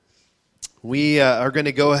We are going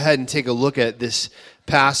to go ahead and take a look at this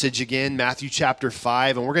passage again, Matthew chapter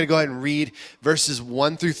 5, and we're going to go ahead and read verses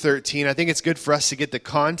 1 through 13. I think it's good for us to get the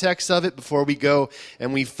context of it before we go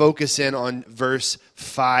and we focus in on verse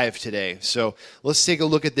 5 today. So let's take a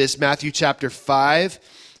look at this, Matthew chapter 5,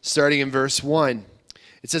 starting in verse 1.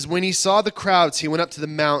 It says, "When he saw the crowds, he went up to the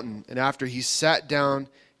mountain, and after he sat down,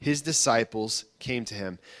 his disciples came to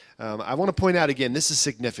him." I want to point out again, this is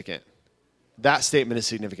significant. That statement is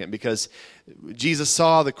significant because Jesus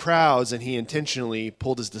saw the crowds and he intentionally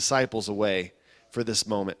pulled his disciples away for this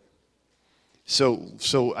moment.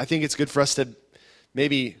 So I think it's good for us to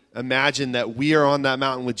maybe imagine that we are on that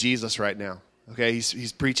mountain with Jesus right now. Okay,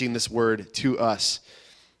 he's preaching this word to us.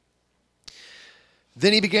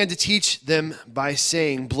 Then he began to teach them by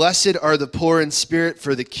saying, "Blessed are the poor in spirit,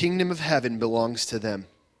 for the kingdom of heaven belongs to them.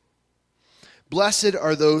 Blessed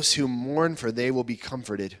are those who mourn, for they will be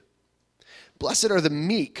comforted. Blessed are the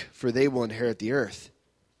meek, for they will inherit the earth.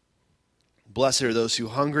 Blessed are those who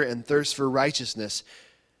hunger and thirst for righteousness,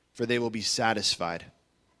 for they will be satisfied.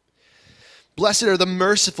 Blessed are the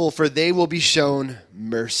merciful, for they will be shown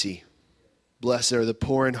mercy. Blessed are the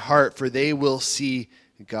poor in heart, for they will see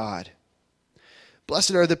God.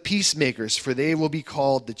 Blessed are the peacemakers, for they will be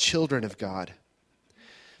called the children of God.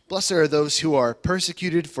 Blessed are those who are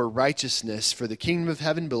persecuted for righteousness, for the kingdom of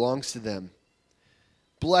heaven belongs to them.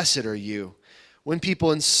 Blessed are you when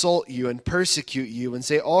people insult you and persecute you and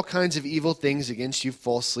say all kinds of evil things against you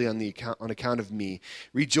falsely on account of me.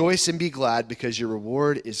 Rejoice and be glad, because your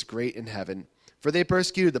reward is great in heaven. For they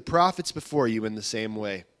persecuted the prophets before you in the same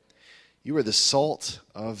way. You are the salt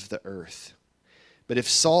of the earth. But if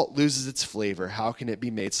salt loses its flavor, how can it be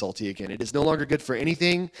made salty again? It is no longer good for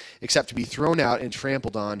anything except to be thrown out and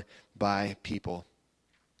trampled on by people."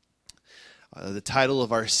 The title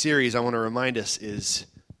of our series, I want to remind us, is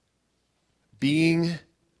Being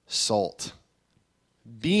Salt.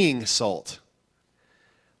 Being salt.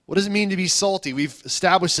 What does it mean to be salty? We've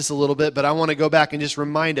established this a little bit, but I want to go back and just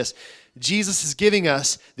remind us. Jesus is giving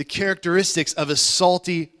us the characteristics of a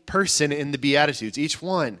salty person in the Beatitudes. Each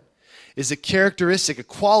one is a characteristic, a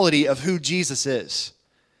quality of who Jesus is.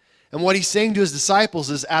 And what he's saying to his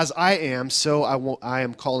disciples is, as I am, so I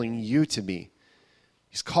am calling you to be.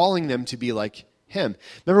 He's calling them to be like him.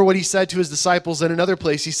 Remember what he said to his disciples in another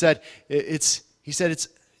place? He said it's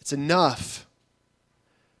enough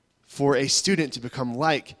for a student to become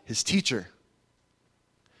like his teacher.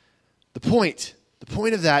 The point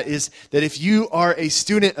of that is that if you are a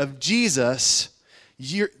student of Jesus,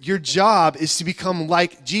 your job is to become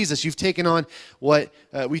like Jesus. You've taken on what,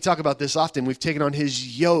 we talk about this often, we've taken on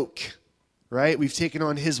his yoke, right? We've taken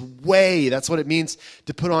on his way. That's what it means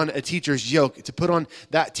to put on a teacher's yoke, to put on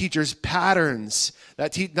that teacher's patterns.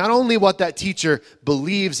 Not only what that teacher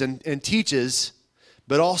believes and teaches,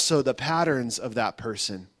 but also the patterns of that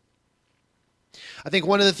person. I think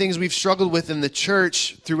one of the things we've struggled with in the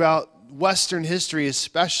church throughout Western history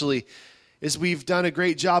especially is we've done a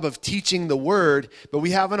great job of teaching the word, but we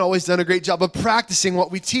haven't always done a great job of practicing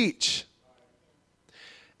what we teach.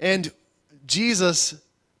 And Jesus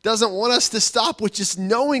doesn't want us to stop with just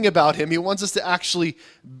knowing about him. He wants us to actually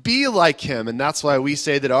be like him. And that's why we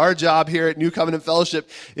say that our job here at New Covenant Fellowship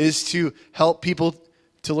is to help people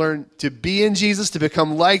to learn to be in Jesus, to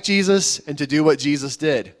become like Jesus, and to do what Jesus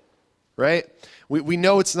did, right? We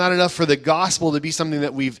know it's not enough for the gospel to be something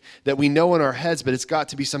that we know in our heads, but it's got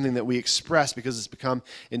to be something that we express because it's become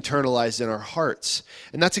internalized in our hearts.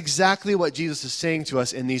 And that's exactly what Jesus is saying to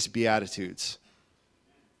us in these Beatitudes.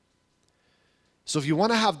 So if you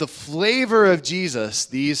want to have the flavor of Jesus,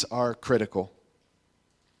 these are critical.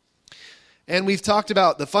 And we've talked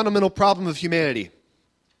about the fundamental problem of humanity.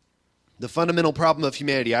 The fundamental problem of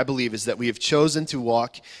humanity, I believe, is that we have chosen to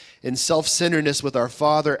walk in self-centeredness with our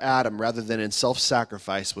father Adam rather than in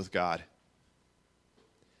self-sacrifice with God.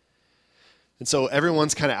 And so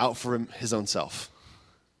everyone's kind of out for his own self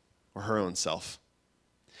or her own self.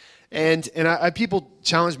 And people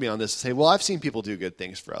challenge me on this and say, well, I've seen people do good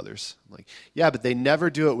things for others. I'm like, yeah, but they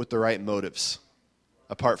never do it with the right motives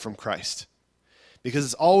apart from Christ. Because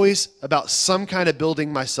it's always about some kind of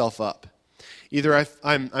building myself up. Either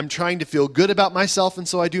I'm trying to feel good about myself and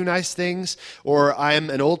so I do nice things, or I'm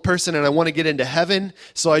an old person and I want to get into heaven,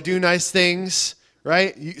 so I do nice things,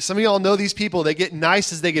 right? Some of y'all know these people. They get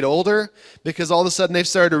nice as they get older because all of a sudden they've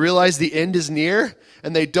started to realize the end is near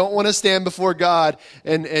and they don't want to stand before God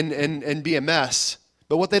and be a mess.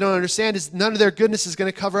 But what they don't understand is none of their goodness is going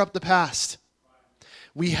to cover up the past.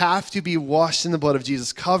 We have to be washed in the blood of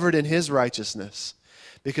Jesus, covered in his righteousness.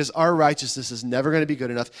 Because our righteousness is never going to be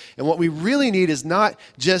good enough. And what we really need is not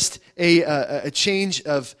just a change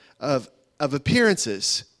of of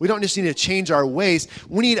appearances. We don't just need to change our ways.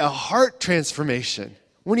 We need a heart transformation.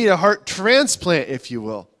 We need a heart transplant, if you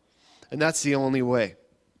will. And that's the only way.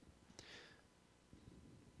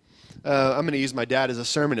 I'm going to use my dad as a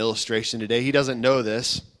sermon illustration today. He doesn't know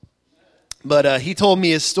this. But he told me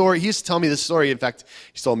his story. He used to tell me this story. In fact,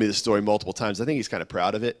 he's told me this story multiple times. I think he's kind of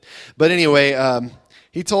proud of it. But anyway,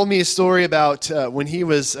 he told me a story about when he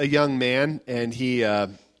was a young man, and he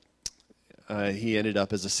ended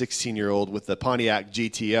up as a 16-year-old with the Pontiac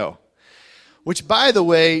GTO. Which, by the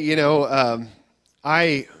way,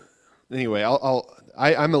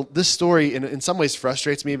 this story in some ways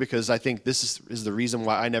frustrates me because I think this is the reason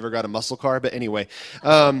why I never got a muscle car. But anyway.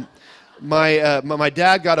 My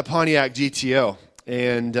dad got a Pontiac GTO,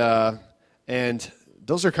 and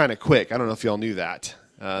those are kind of quick. I don't know if y'all knew that.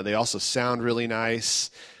 They also sound really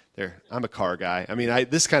nice. I'm a car guy. I mean,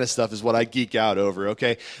 this kind of stuff is what I geek out over.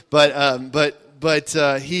 Okay,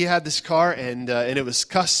 but he had this car, and it was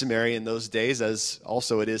customary in those days, as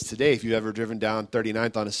also it is today. If you've ever driven down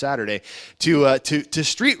 39th on a Saturday, to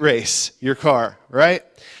street race your car, right?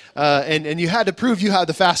 And you had to prove you had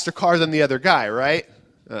the faster car than the other guy, right?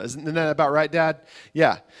 Isn't that about right, Dad?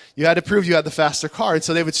 Yeah. You had to prove you had the faster car. And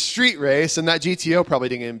so they would street race, and that GTO probably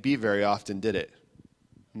didn't even beat very often, did it?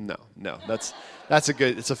 No. It's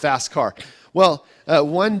a fast car. Well,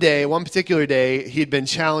 one particular day, he'd been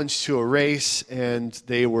challenged to a race, and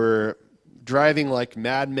they were driving like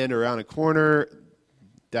madmen around a corner.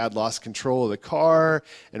 Dad lost control of the car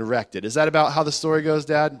and wrecked it. Is that about how the story goes,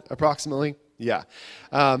 Dad, approximately? Yeah.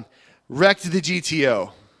 Wrecked the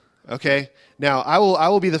GTO. Okay? Now, I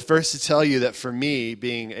will be the first to tell you that for me,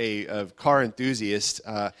 being a car enthusiast,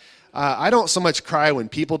 I don't so much cry when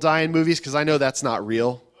people die in movies because I know that's not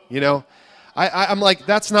real, I'm like,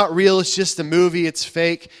 that's not real, it's just a movie, it's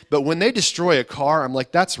fake. But when they destroy a car, I'm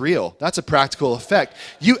like, that's real. That's a practical effect.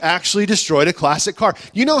 You actually destroyed a classic car.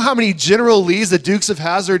 You know how many General Lees the Dukes of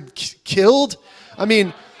Hazzard killed? I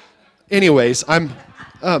mean, anyways,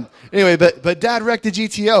 Anyway, but Dad wrecked the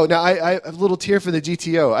GTO. Now I have a little tear for the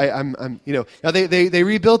GTO. Now they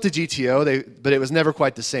rebuilt the GTO, but it was never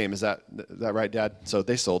quite the same. Is that right, Dad? So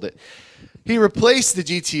they sold it. He replaced the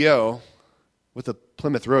GTO with a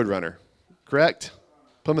Plymouth Roadrunner, correct?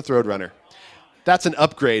 Plymouth Roadrunner. That's an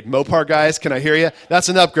upgrade. Mopar guys, can I hear you? That's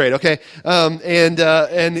an upgrade, okay?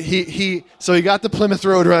 And he got the Plymouth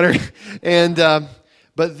Roadrunner,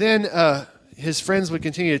 but then. His friends would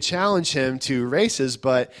continue to challenge him to races,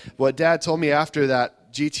 but what Dad told me after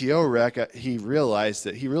that GTO wreck, he realized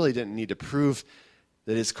that he really didn't need to prove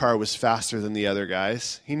that his car was faster than the other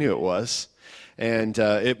guys. He knew it was. And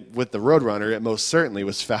with the Roadrunner, it most certainly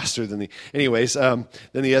was faster than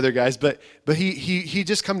the other guys. But he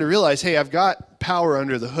just come to realize, hey, I've got power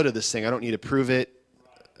under the hood of this thing. I don't need to prove it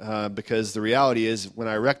because the reality is when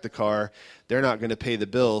I wreck the car, they're not going to pay the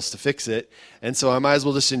bills to fix it. And so I might as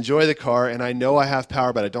well just enjoy the car, and I know I have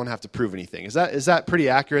power, but I don't have to prove anything. Is that pretty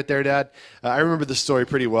accurate there, Dad? I remember the story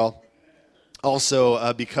pretty well.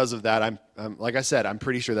 Also, because of that, I'm like I said, I'm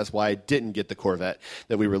pretty sure that's why I didn't get the Corvette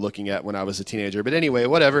that we were looking at when I was a teenager. But anyway,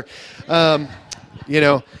 whatever.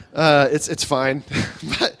 It's fine.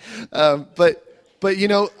 but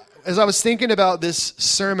as I was thinking about this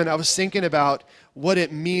sermon, I was thinking about what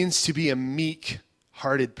it means to be a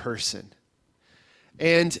meek-hearted person.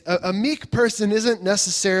 And a meek person isn't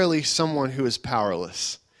necessarily someone who is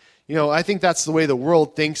powerless. I think that's the way the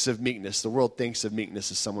world thinks of meekness. The world thinks of meekness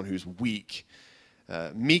as someone who's weak.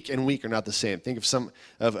 Meek and weak are not the same. Think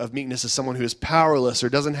of meekness as someone who is powerless or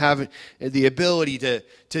doesn't have the ability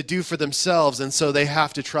to do for themselves, and so they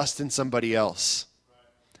have to trust in somebody else.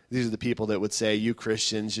 These are the people that would say, you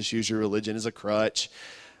Christians just use your religion as a crutch.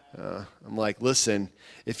 I'm like, listen,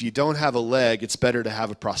 if you don't have a leg, it's better to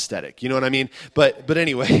have a prosthetic. You know what I mean? But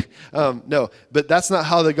anyway, no. But that's not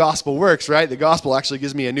how the gospel works, right? The gospel actually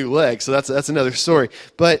gives me a new leg, so that's another story.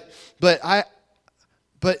 But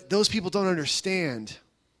those people don't understand.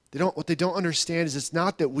 What they don't understand is it's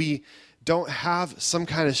not that we don't have some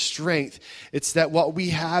kind of strength. It's that what we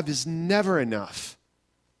have is never enough.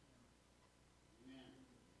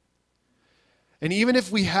 And even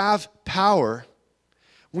if we have power,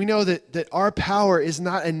 we know that our power is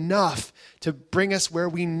not enough to bring us where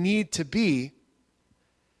we need to be.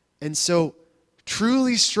 And so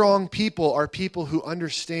truly strong people are people who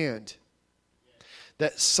understand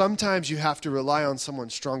that sometimes you have to rely on someone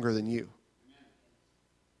stronger than you.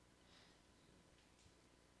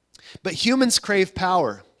 But humans crave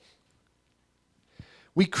power.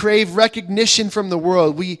 We crave recognition from the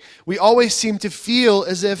world. We always seem to feel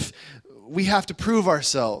as if we have to prove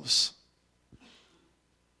ourselves.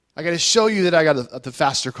 I got to show you that I got the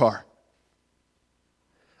faster car.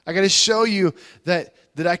 I got to show you that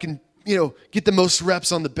I can, get the most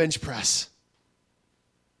reps on the bench press.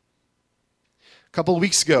 A couple of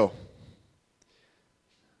weeks ago,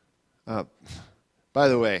 by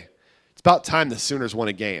the way, it's about time the Sooners won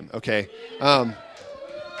a game, okay?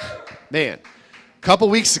 Man, a couple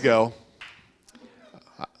weeks ago,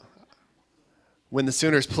 when the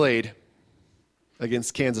Sooners played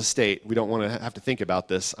against Kansas State, we don't want to have to think about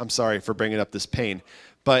this. I'm sorry for bringing up this pain,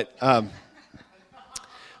 but I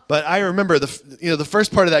remember the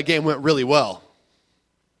first part of that game went really well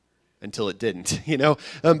until it didn't,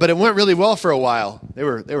 But it went really well for a while. They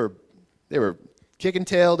were kicking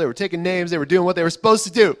tail, they were taking names, they were doing what they were supposed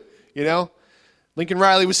to do, Lincoln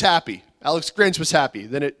Riley was happy. Alex Grinch was happy.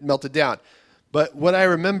 Then it melted down. But what I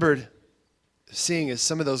remembered seeing is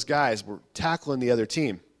some of those guys were tackling the other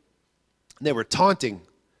team. They were taunting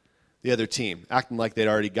the other team, acting like they'd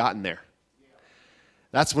already gotten there.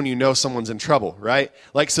 That's when you know someone's in trouble, right?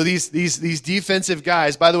 So these defensive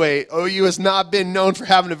guys, by the way, OU has not been known for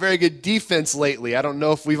having a very good defense lately. I don't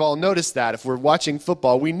know if we've all noticed that. If we're watching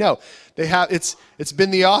football, we know. It's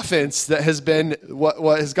been the offense that has been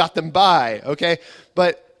what has got them by, okay?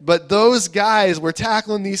 But those guys were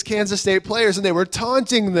tackling these Kansas State players, and they were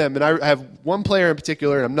taunting them. And I have one player in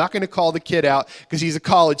particular, and I'm not going to call the kid out because he's a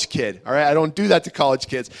college kid, all right? I don't do that to college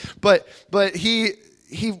kids. But he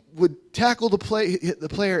would tackle the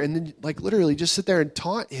player and then literally just sit there and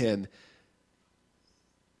taunt him.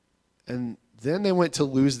 And then they went to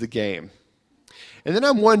lose the game. And then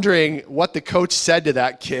I'm wondering what the coach said to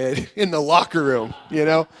that kid in the locker room,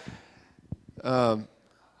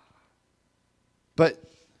 But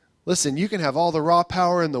listen, you can have all the raw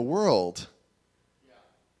power in the world.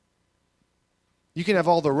 You can have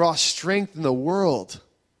all the raw strength in the world.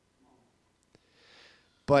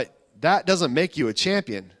 But that doesn't make you a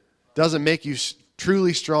champion. Doesn't make you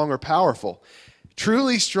truly strong or powerful.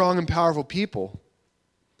 Truly strong and powerful people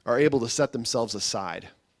are able to set themselves aside.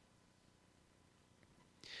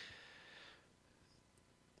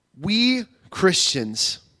 We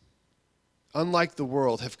Christians, unlike the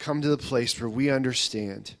world, have come to the place where we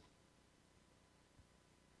understand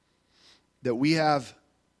that we have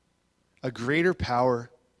a greater power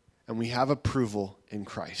and we have approval in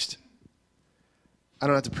Christ. I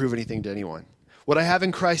don't have to prove anything to anyone. What I have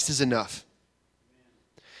in Christ is enough.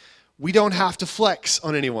 We don't have to flex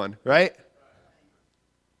on anyone, right?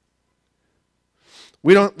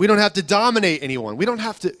 We don't have to dominate anyone. We don't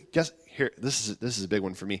have to guess here. This is a big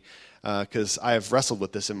one for me because I have wrestled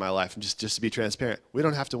with this in my life. And just to be transparent, we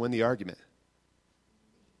don't have to win the argument,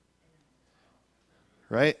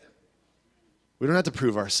 right? We don't have to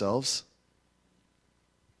prove ourselves.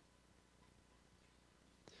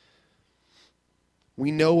 We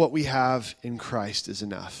know what we have in Christ is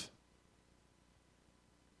enough.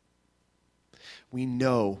 We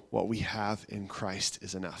know what we have in Christ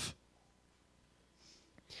is enough.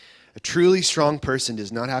 A truly strong person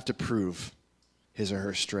does not have to prove his or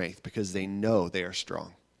her strength because they know they are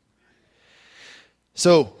strong.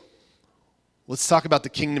 So, let's talk about the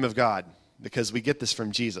kingdom of God because we get this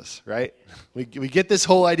from Jesus, right? We get this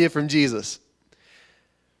whole idea from Jesus.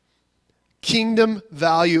 Kingdom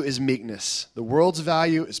value is meekness. The world's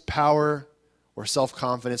value is power or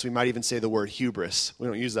self-confidence. We might even say the word hubris. We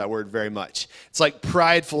don't use that word very much. It's like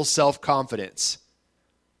prideful self-confidence.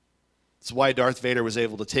 That's why Darth Vader was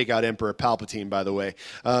able to take out Emperor Palpatine, by the way.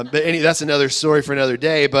 But that's another story for another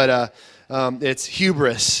day, but it's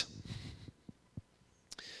hubris.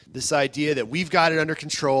 This idea that we've got it under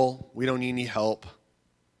control, we don't need any help.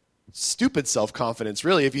 Stupid self-confidence,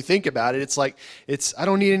 really. If you think about it, I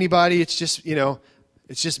don't need anybody. It's just,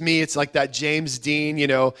 it's just me. It's like that James Dean,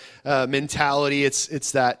 mentality.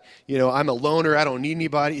 It's that, I'm a loner. I don't need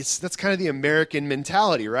anybody. That's kind of the American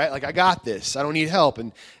mentality, right? Like, I got this. I don't need help,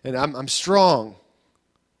 and I'm strong.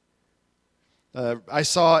 I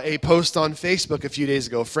saw a post on Facebook a few days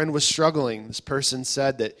ago. A friend was struggling. This person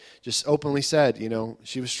just openly said,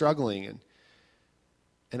 she was struggling,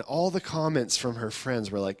 and all the comments from her friends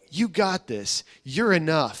were like, you got this. You're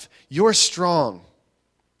enough. You're strong.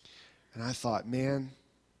 And I thought, man,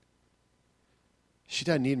 she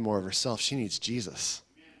doesn't need more of herself. She needs Jesus.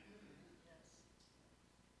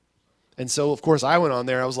 And so, of course, I went on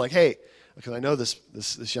there. I was like, hey, because I know this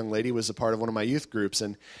young lady was a part of one of my youth groups,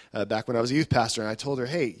 and back when I was a youth pastor, and I told her,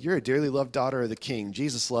 hey, you're a dearly loved daughter of the King.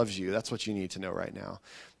 Jesus loves you. That's what you need to know right now.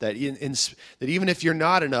 That that even if you're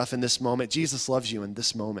not enough in this moment, Jesus loves you in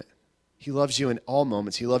this moment. He loves you in all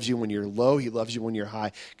moments. He loves you when you're low. He loves you when you're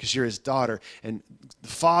high because you're his daughter. And the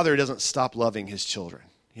Father doesn't stop loving his children,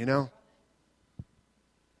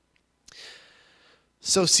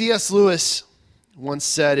 So C.S. Lewis, once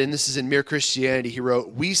said, and this is in Mere Christianity, he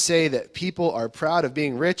wrote, "We say that people are proud of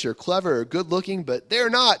being rich or clever or good looking, but they're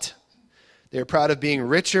not. They're proud of being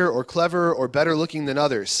richer or cleverer or better looking than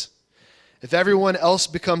others. If everyone else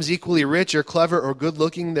becomes equally rich or clever or good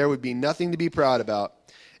looking, there would be nothing to be proud about.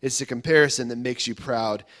 It's the comparison that makes you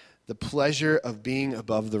proud, the pleasure of being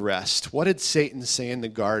above the rest." What did Satan say in the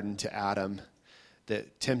garden to Adam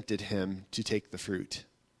that tempted him to take the fruit?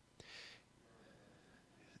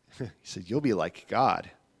 He said, "You'll be like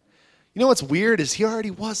God." You know what's weird is he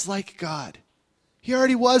already was like God. He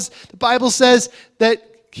already was. The Bible says that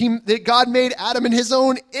God made Adam in his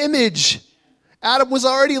own image. Adam was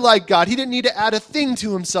already like God. He didn't need to add a thing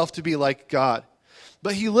to himself to be like God.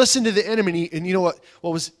 But he listened to the enemy, and you know what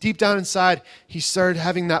was deep down inside? He started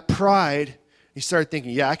having that pride. He started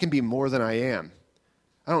thinking, yeah, I can be more than I am.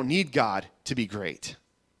 I don't need God to be great.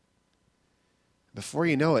 Before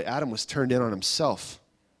you know it, Adam was turned in on himself.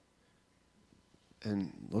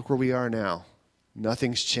 And look where we are now.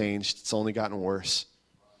 Nothing's changed. It's only gotten worse.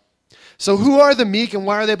 So who are the meek and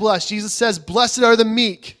why are they blessed? Jesus says, "Blessed are the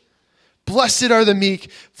meek. Blessed are the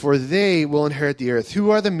meek, for they will inherit the earth."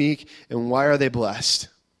 Who are the meek and why are they blessed?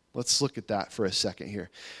 Let's look at that for a second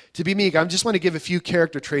here. To be meek, I just want to give a few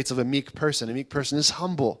character traits of a meek person. A meek person is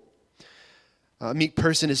humble. A meek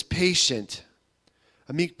person is patient.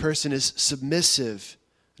 A meek person is submissive.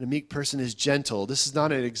 And a meek person is gentle. This is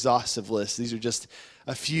not an exhaustive list. These are just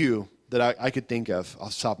a few that I could think of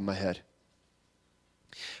off the top of my head.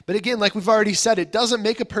 But again, like we've already said, it doesn't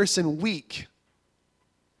make a person weak.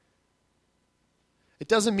 It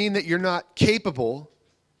doesn't mean that you're not capable.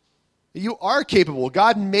 You are capable.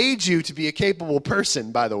 God made you to be a capable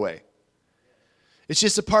person, by the way. It's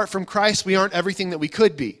just apart from Christ, we aren't everything that we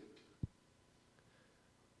could be.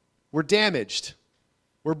 We're damaged.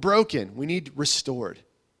 We're broken. We need restored.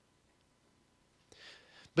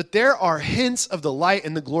 But there are hints of the light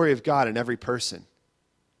and the glory of God in every person.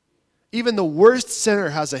 Even the worst sinner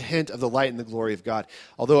has a hint of the light and the glory of God.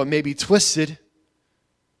 Although it may be twisted,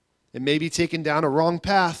 it may be taken down a wrong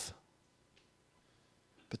path,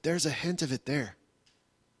 but there's a hint of it there.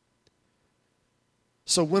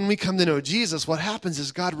 So when we come to know Jesus, what happens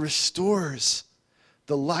is God restores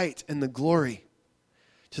the light and the glory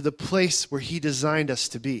to the place where he designed us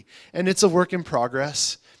to be. And it's a work in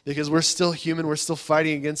progress because we're still human. We're still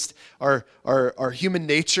fighting against our human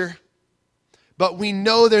nature. But we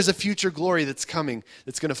know there's a future glory that's coming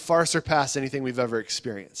that's going to far surpass anything we've ever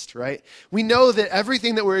experienced, right? We know that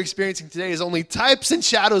everything that we're experiencing today is only types and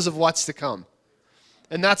shadows of what's to come.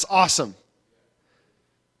 And that's awesome.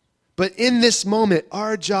 But in this moment,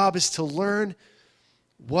 our job is to learn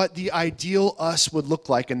what the ideal us would look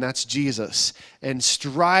like, and that's Jesus, and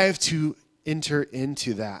strive to enter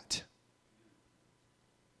into that.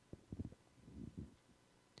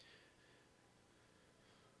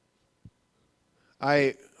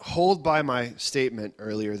 I hold by my statement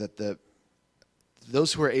earlier that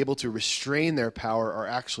those who are able to restrain their power are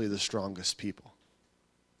actually the strongest people.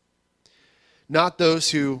 Not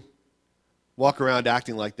those who walk around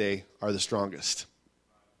acting like they are the strongest.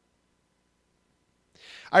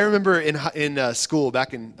 I remember in school,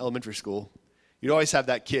 back in elementary school, you'd always have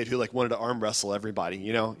that kid who wanted to arm wrestle everybody.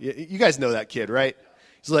 You know, you guys know that kid, right?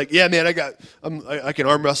 He's like, "Yeah, man, I can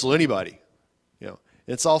arm wrestle anybody." You know,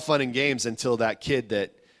 and it's all fun and games until that kid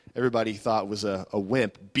that everybody thought was a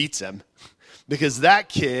wimp beats him, because that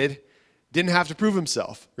kid didn't have to prove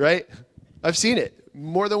himself, right? I've seen it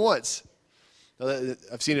more than once.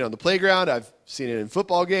 I've seen it on the playground. I've seen it in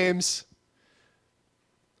football games.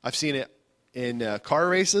 I've seen it in car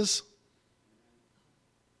races.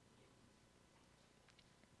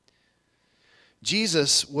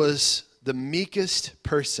 Jesus was the meekest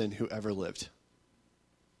person who ever lived.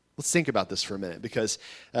 Let's think about this for a minute, because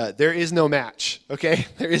there is no match, okay?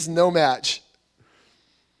 There is no match.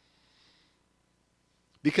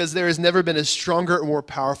 Because there has never been a stronger or more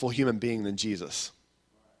powerful human being than Jesus.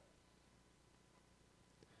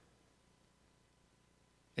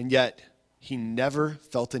 And yet, he never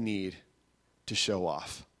felt a need to show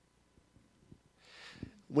off.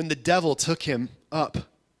 When the devil took him up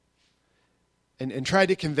and tried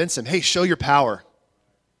to convince him, "Hey, show your power,"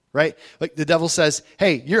 right? Like the devil says,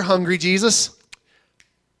 "Hey, you're hungry, Jesus.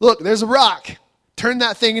 Look, there's a rock. Turn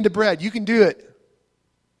that thing into bread. You can do it."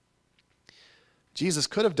 Jesus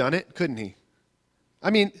could have done it, couldn't he? I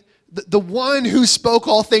mean, the one who spoke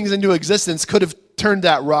all things into existence could have turned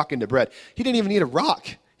that rock into bread. He didn't even need a rock.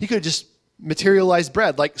 He could have just materialized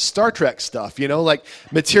bread, like Star Trek stuff, you know, like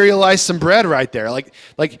materialize some bread right there. Like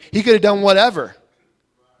he could have done whatever.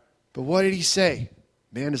 But what did he say?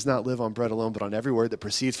 Man does not live on bread alone, but on every word that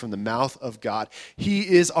proceeds from the mouth of God. He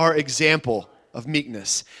is our example. of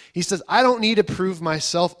meekness. He says, I don't need to prove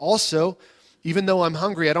myself. Also, even though I'm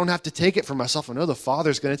hungry, I don't have to take it for myself. I know the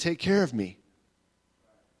Father's going to take care of me.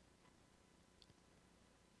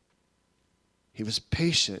 He was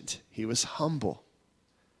patient. He was humble.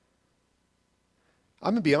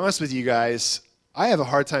 I'm going to be honest with you guys. I have a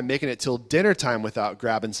hard time making it till dinner time without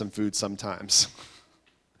grabbing some food sometimes.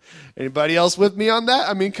 Anybody else with me on that?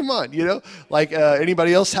 I mean, come on,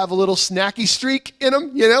 anybody else have a little snacky streak in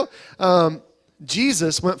them,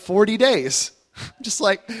 Jesus went 40 days.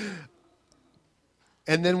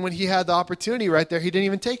 And then when he had the opportunity right there, he didn't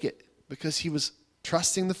even take it because he was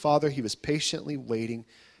trusting the Father. He was patiently waiting.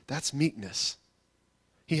 That's meekness.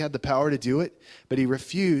 He had the power to do it, but he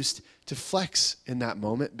refused to flex in that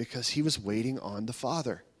moment because he was waiting on the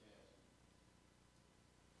Father.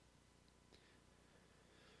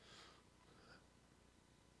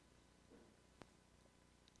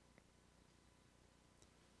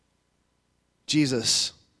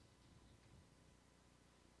 Jesus,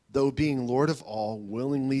 though being Lord of all,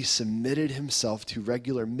 willingly submitted himself to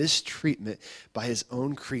regular mistreatment by his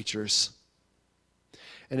own creatures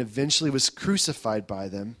and eventually was crucified by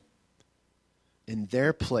them in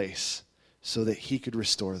their place so that he could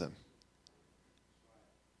restore them.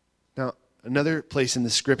 Now, another place in the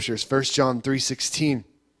scriptures, 1 John 3:16.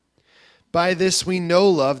 By this we know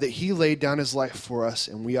love, that he laid down his life for us,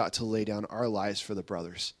 and we ought to lay down our lives for the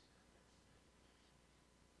brothers.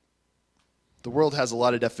 The world has a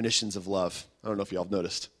lot of definitions of love. I don't know if y'all have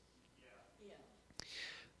noticed.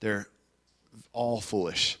 They're all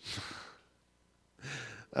foolish.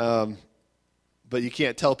 But you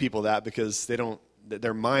can't tell people that because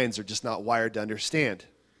their minds are just not wired to understand.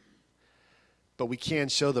 But we can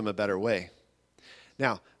show them a better way.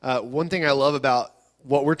 Now, one thing I love about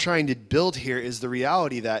what we're trying to build here is the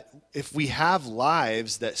reality that if we have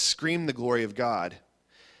lives that scream the glory of God,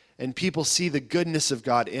 and people see the goodness of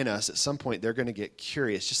God in us, at some point they're going to get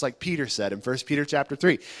curious, just like Peter said in 1 Peter chapter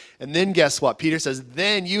 3. And then guess what? Peter says,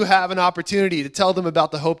 then you have an opportunity to tell them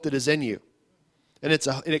about the hope that is in you. And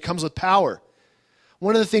it comes with power.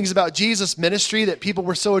 One of the things about Jesus' ministry that people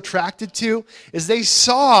were so attracted to is they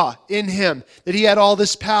saw in him that he had all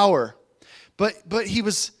this power. But he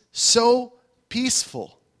was so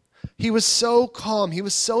peaceful. He was so calm. He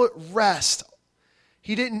was so at rest.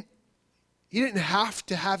 He didn't have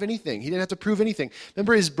to have anything. He didn't have to prove anything.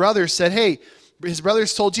 Remember his brothers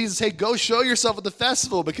told Jesus, hey, go show yourself at the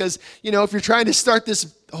festival because, if you're trying to start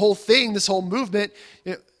this whole thing, this whole movement,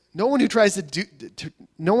 no one trying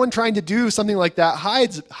to do something like that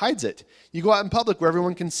hides it. You go out in public where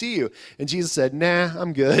everyone can see you. And Jesus said, nah,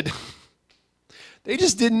 I'm good. They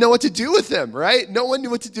just didn't know what to do with him, right? No one knew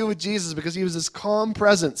what to do with Jesus because he was this calm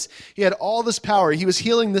presence. He had all this power. He was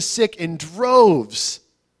healing the sick in droves.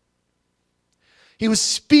 He was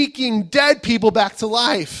speaking dead people back to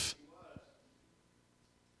life.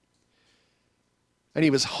 And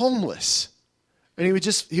he was homeless. And he was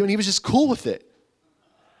just cool with it.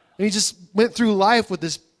 And he just went through life with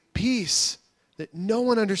this peace that no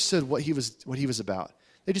one understood what he was about.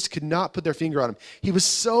 They just could not put their finger on him. He was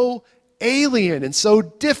so alien and so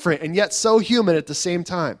different and yet so human at the same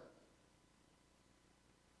time.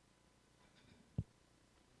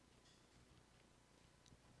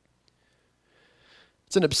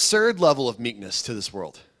 It's an absurd level of meekness to this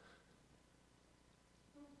world.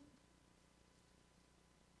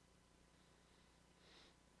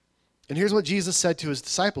 And here's what Jesus said to his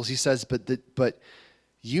disciples. He says, but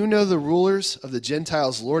you know the rulers of the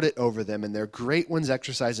Gentiles lord it over them, and their great ones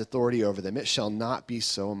exercise authority over them. It shall not be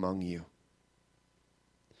so among you.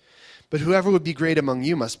 But whoever would be great among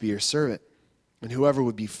you must be your servant, and whoever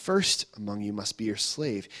would be first among you must be your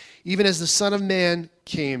slave, even as the Son of Man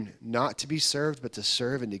came not to be served, but to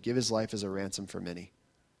serve and to give his life as a ransom for many.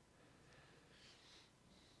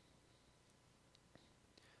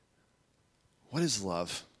 What is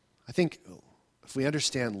love? I think if we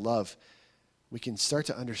understand love, we can start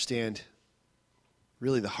to understand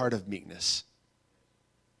really the heart of meekness.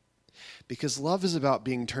 Because love is about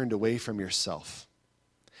being turned away from yourself.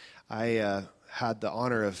 I had the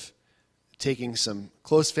honor of taking some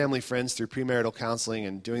close family friends through premarital counseling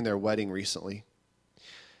and doing their wedding recently.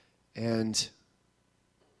 And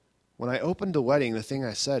when I opened the wedding, the thing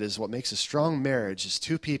I said is what makes a strong marriage is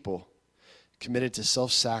two people committed to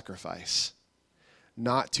self-sacrifice,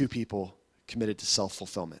 not two people committed to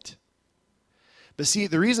self-fulfillment. But see,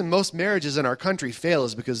 the reason most marriages in our country fail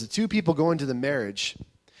is because the two people go into the marriage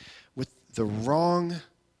with the wrong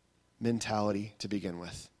mentality to begin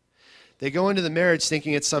with. They go into the marriage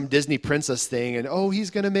thinking it's some Disney princess thing, and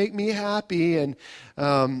he's going to make me happy, and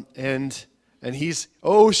And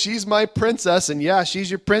she's my princess. And yeah,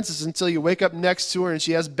 she's your princess until you wake up next to her and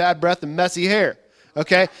she has bad breath and messy hair.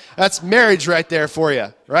 Okay? That's marriage right there for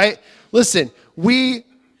you, right? Listen, when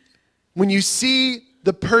you see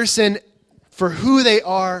the person for who they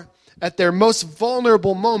are at their most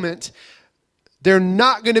vulnerable moment, they're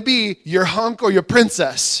not going to be your hunk or your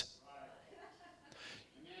princess.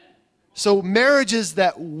 So marriages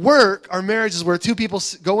that work are marriages where two people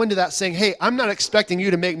go into that saying, hey, I'm not expecting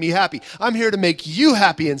you to make me happy. I'm here to make you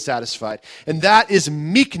happy and satisfied. And that is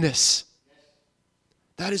meekness.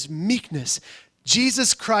 That is meekness.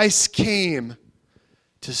 Jesus Christ came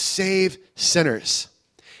to save sinners.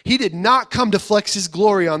 He did not come to flex his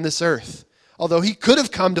glory on this earth. Although he could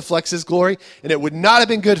have come to flex his glory, and it would not have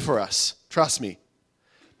been good for us. Trust me.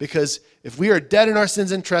 Because if we are dead in our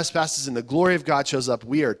sins and trespasses and the glory of God shows up,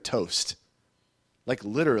 we are toast. Like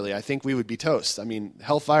literally, I think we would be toast. I mean,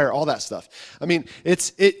 hellfire, all that stuff. I mean,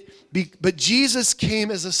 but Jesus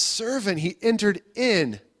came as a servant. He entered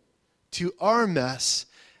in to our mess,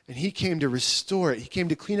 and he came to restore it. He came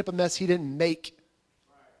to clean up a mess he didn't make.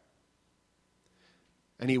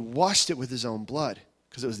 And he washed it with his own blood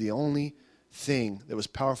because it was the only thing that was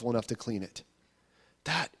powerful enough to clean it.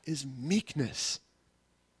 That is meekness.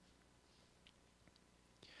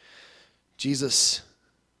 Jesus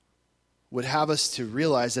would have us to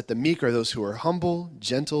realize that the meek are those who are humble,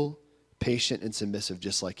 gentle, patient, and submissive,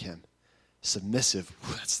 just like him. Submissive,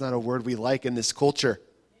 that's not a word we like in this culture.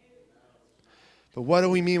 But what do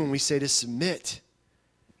we mean when we say to submit?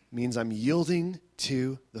 It means I'm yielding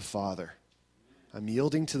to the Father. I'm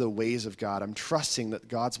yielding to the ways of God. I'm trusting that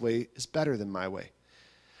God's way is better than my way.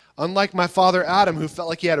 Unlike my father Adam, who felt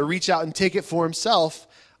like he had to reach out and take it for himself,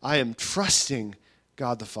 I am trusting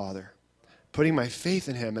God the Father, putting my faith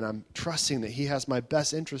in him, and I'm trusting that he has my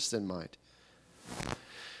best interest in mind.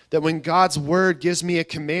 That when God's word gives me a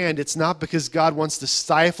command, it's not because God wants to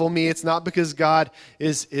stifle me. It's not because God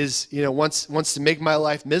wants to make my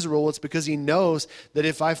life miserable. It's because he knows that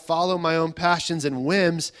if I follow my own passions and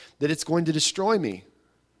whims, that it's going to destroy me.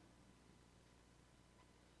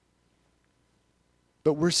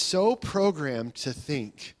 But we're so programmed to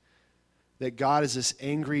think that God is this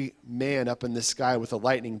angry man up in the sky with a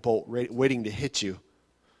lightning bolt waiting to hit you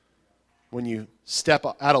when you step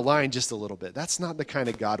out of line just a little bit. That's not the kind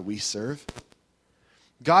of God we serve.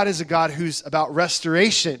 God is a God who's about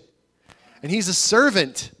restoration, and he's a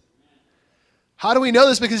servant. How do we know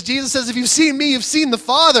this? Because Jesus says, if you've seen me, you've seen the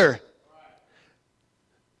Father.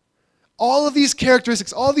 All of these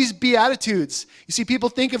characteristics, all these beatitudes. You see, people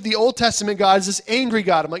think of the Old Testament God as this angry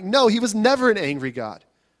God. I'm like, no, he was never an angry God.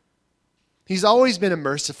 He's always been a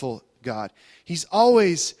merciful God. He's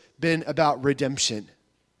always been about redemption.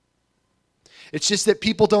 It's just that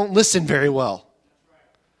people don't listen very well.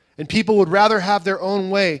 And people would rather have their own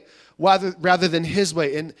way rather than his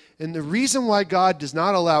way. And the reason why God does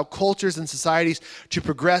not allow cultures and societies to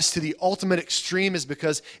progress to the ultimate extreme is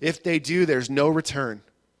because if they do, there's no return.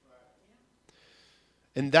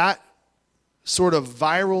 And that sort of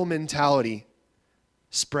viral mentality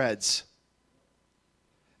spreads.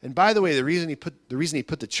 And by the way, the reason he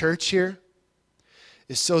put the church here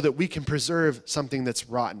is so that we can preserve something that's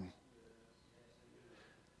rotten.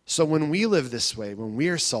 So when we live this way, when we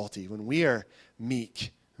are salty, when we are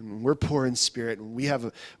meek, when we're poor in spirit,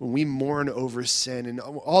 when we mourn over sin, and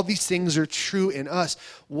all these things are true in us,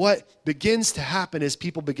 what begins to happen is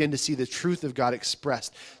people begin to see the truth of God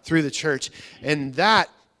expressed through the church, and that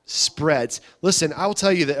spreads. Listen, I will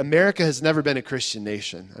tell you that America has never been a Christian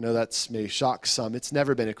nation. I know that's may shock some. It's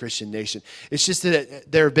never been a Christian nation. It's just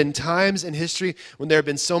that there have been times in history when there have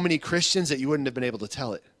been so many Christians that you wouldn't have been able to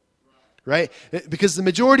tell it. Right? Because the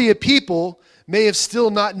majority of people may have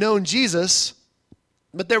still not known Jesus,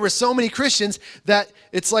 but there were so many Christians that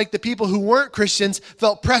it's like the people who weren't Christians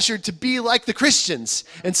felt pressured to be like the Christians.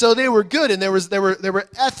 And so they were good, and there were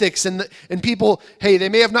ethics, and people, hey, they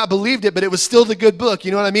may have not believed it, but it was still the good book.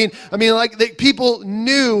 You know what I mean? I mean, people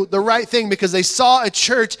knew the right thing because they saw a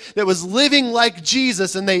church that was living like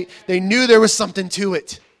Jesus, and they knew there was something to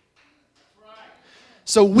it.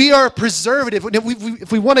 So we are preservative.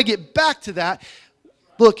 If we want to get back to that,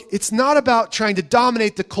 look, it's not about trying to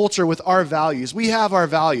dominate the culture with our values. We have our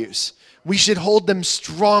values. We should hold them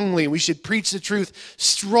strongly. We should preach the truth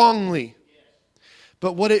strongly.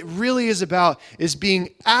 But what it really is about is being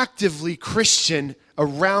actively Christian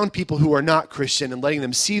around people who are not Christian and letting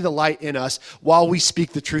them see the light in us while we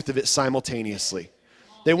speak the truth of it simultaneously.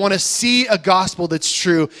 They want to see a gospel that's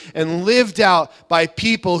true and lived out by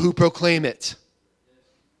people who proclaim it.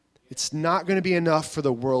 It's not going to be enough for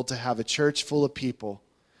the world to have a church full of people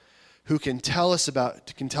who can tell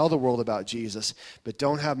the world about Jesus, but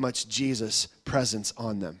don't have much Jesus presence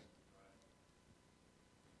on them.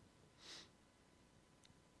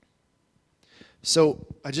 So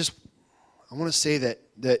I want to say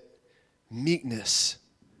that meekness,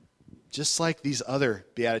 just like these other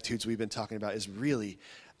Beatitudes we've been talking about, is really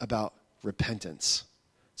about repentance.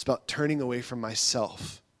 It's about turning away from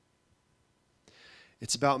myself.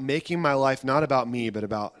 It's about making my life not about me, but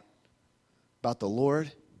about the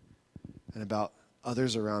Lord and about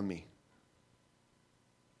others around me.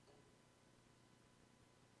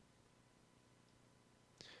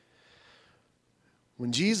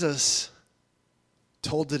 When Jesus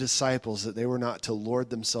told the disciples that they were not to lord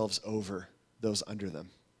themselves over those under them,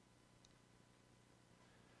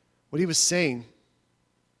 what he was saying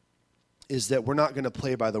is that we're not going to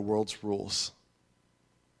play by the world's rules.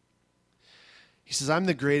 He says, I'm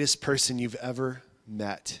the greatest person you've ever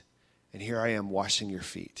met, and here I am washing your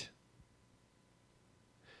feet.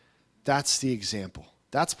 That's the example.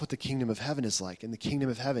 That's what the kingdom of heaven is like. In the kingdom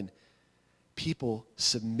of heaven, people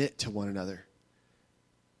submit to one another.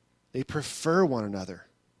 They prefer one another.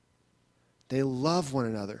 They love one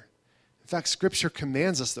another. In fact, Scripture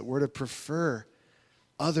commands us that we're to prefer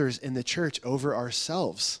others in the church over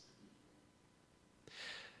ourselves.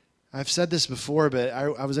 I've said this before, but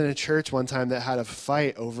I was in a church one time that had a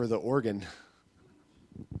fight over the organ.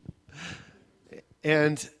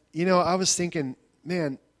 And, I was thinking,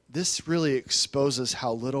 man, this really exposes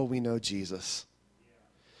how little we know Jesus.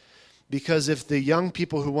 Because if the young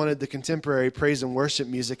people who wanted the contemporary praise and worship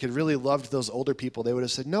music had really loved those older people, they would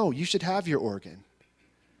have said, no, you should have your organ,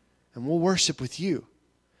 and we'll worship with you.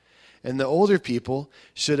 And the older people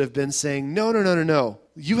should have been saying, no.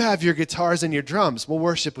 You have your guitars and your drums. We'll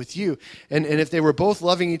worship with you. And if they were both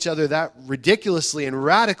loving each other that ridiculously and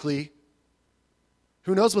radically,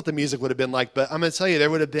 who knows what the music would have been like. But I'm going to tell you, there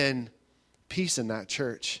would have been peace in that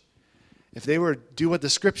church. If they were do what the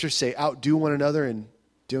Scriptures say, outdo one another in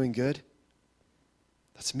doing good,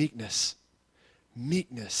 that's meekness.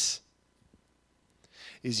 Meekness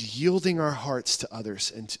is yielding our hearts to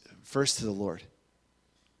others and first to the Lord.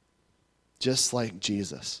 Just like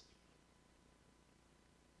Jesus.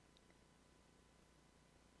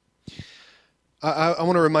 I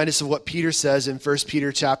want to remind us of what Peter says in 1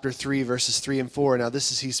 Peter chapter 3, verses 3 and 4. Now,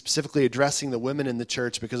 he's specifically addressing the women in the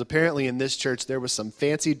church, because apparently in this church there was some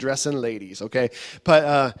fancy dressing ladies, okay?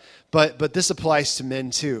 But this applies to men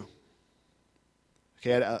too.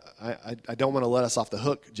 Okay, I don't want to let us off the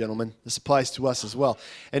hook, gentlemen. This applies to us as well.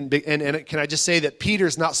 And can I just say that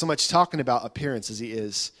Peter's not so much talking about appearance as he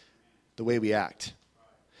is the way we act.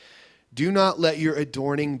 Do not let your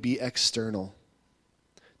adorning be external.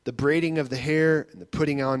 The braiding of the hair and the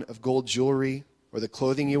putting on of gold jewelry or the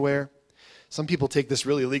clothing you wear. Some people take this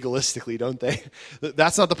really legalistically, don't they?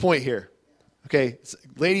 That's not the point here. Okay,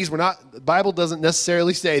 ladies, the Bible doesn't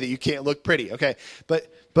necessarily say that you can't look pretty, okay?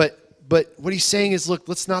 But what he's saying is, look,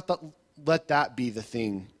 let's not let that be the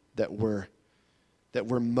thing that we're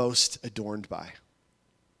most adorned by.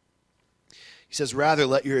 He says, rather,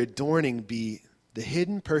 let your adorning be the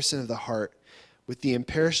hidden person of the heart with the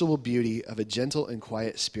imperishable beauty of a gentle and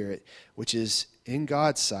quiet spirit, which is, in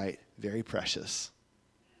God's sight, very precious.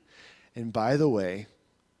 And by the way,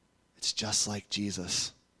 it's just like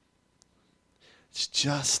Jesus. It's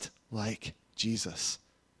just like Jesus.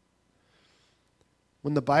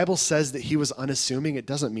 When the Bible says that he was unassuming, it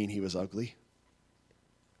doesn't mean he was ugly.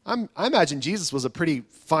 I imagine Jesus was a pretty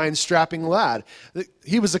fine, strapping lad.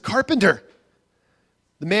 He was a carpenter.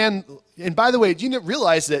 The man, and by the way, do you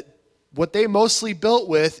realize that what they mostly built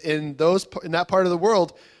with in that part of the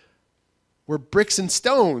world were bricks and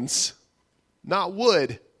stones, not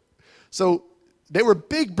wood. So they were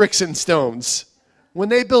big bricks and stones. When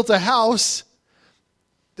they built a house,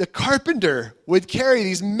 the carpenter would carry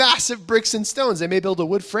these massive bricks and stones. They may build a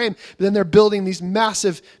wood frame, but then they're building these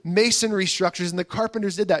massive masonry structures, and the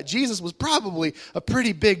carpenters did that. Jesus was probably a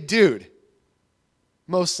pretty big dude.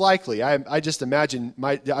 Most likely. I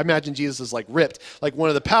imagine Jesus is like ripped, like one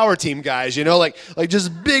of the power team guys, like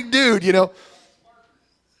just big dude,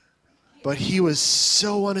 But he was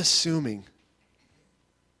so unassuming.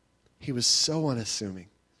 He was so unassuming.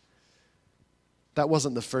 That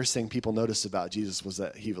wasn't the first thing people noticed about Jesus, was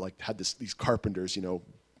that he had these carpenters,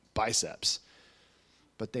 biceps.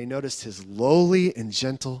 But they noticed his lowly and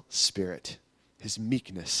gentle spirit, his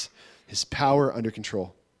meekness, his power under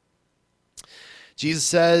control. Jesus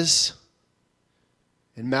says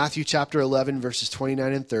in Matthew chapter 11, verses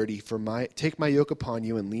 29 and 30, take my yoke upon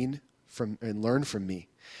you and learn from me.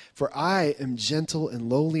 For I am gentle and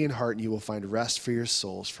lowly in heart, and you will find rest for your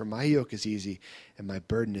souls. For my yoke is easy and my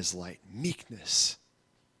burden is light. Meekness.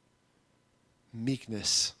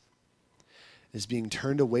 meekness is being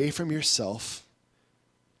turned away from yourself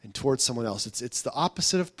and towards someone else. It's the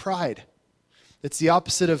opposite of pride. It's the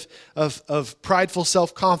opposite of prideful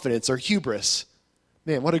self-confidence or hubris.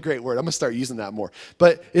 Man, what a great word. I'm going to start using that more.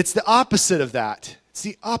 But it's the opposite of that. It's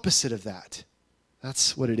the opposite of that.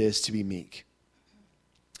 That's what it is to be meek.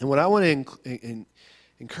 And what I want to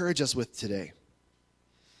encourage us with today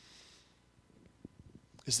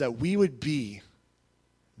is that we would be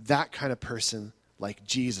that kind of person like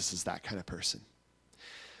Jesus is that kind of person.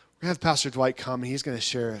 We're going to have Pastor Dwight come, and he's going to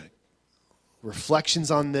share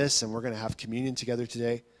reflections on this, and we're going to have communion together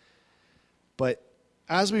today. But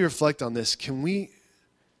as we reflect on this,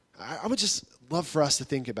 I would just love for us to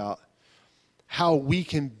think about how we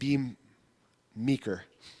can be meeker.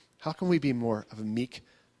 How can we be more of a meek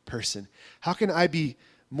person? How can I be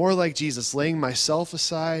more like Jesus, laying myself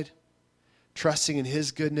aside, trusting in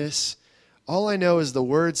his goodness? All I know is the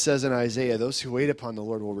word says in Isaiah, those who wait upon the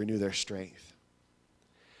Lord will renew their strength.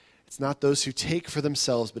 It's not those who take for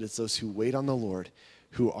themselves, but it's those who wait on the Lord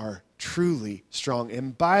who are truly strong.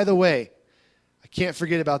 And by the way, I can't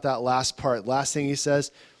forget about that last part. Last thing he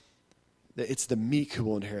says, that it's the meek who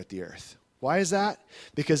will inherit the earth. Why is that?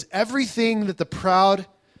 Because everything that the proud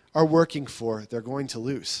are working for, they're going to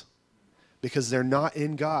lose because they're not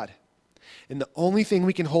in God. And the only thing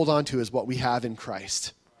we can hold on to is what we have in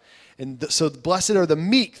Christ. And so blessed are the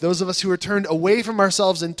meek, those of us who are turned away from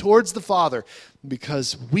ourselves and towards the Father,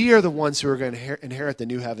 because we are the ones who are going to inherit the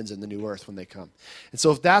new heavens and the new earth when they come. And so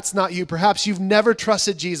if that's not you, perhaps you've never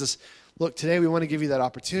trusted Jesus. Look, today we want to give you that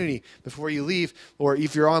opportunity before you leave, or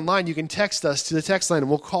if you're online, you can text us to the text line and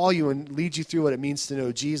we'll call you and lead you through what it means to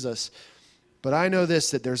know Jesus. But I know this,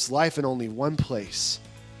 that there's life in only one place,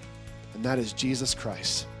 and that is Jesus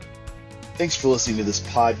Christ. Thanks for listening to this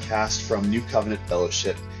podcast from New Covenant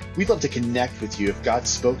Fellowship. We'd love to connect with you. If God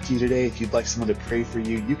spoke to you today, if you'd like someone to pray for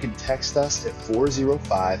you, you can text us at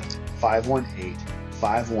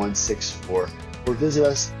 405-518-5164 or visit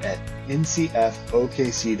us at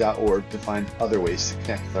ncfokc.org to find other ways to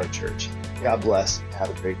connect with our church. God bless. Have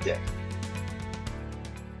a great day.